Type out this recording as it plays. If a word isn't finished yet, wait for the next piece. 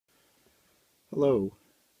Hello,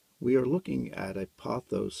 we are looking at a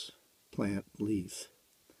pothos plant leaf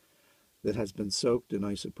that has been soaked in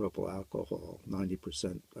isopropyl alcohol,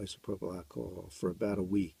 90% isopropyl alcohol, for about a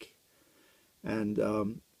week. And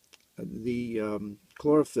the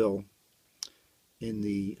chlorophyll in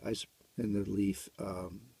the leaf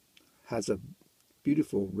has a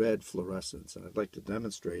beautiful red fluorescence, and I'd like to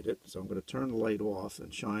demonstrate it. So I'm going to turn the light off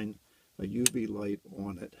and shine a UV light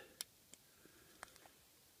on it,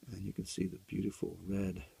 and you can see the beautiful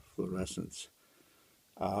red fluorescence.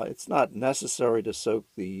 It's not necessary to soak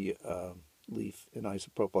the leaf in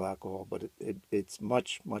isopropyl alcohol, but it's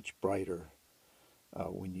much brighter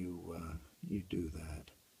when you do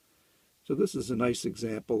that. So this is a nice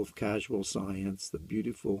example of casual science, the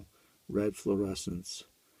beautiful red fluorescence.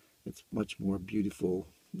 It's much more beautiful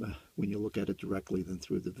when you look at it directly than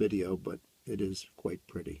through the video, but it is quite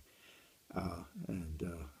pretty. And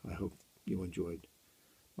I hope you enjoyed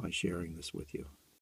my sharing this with you.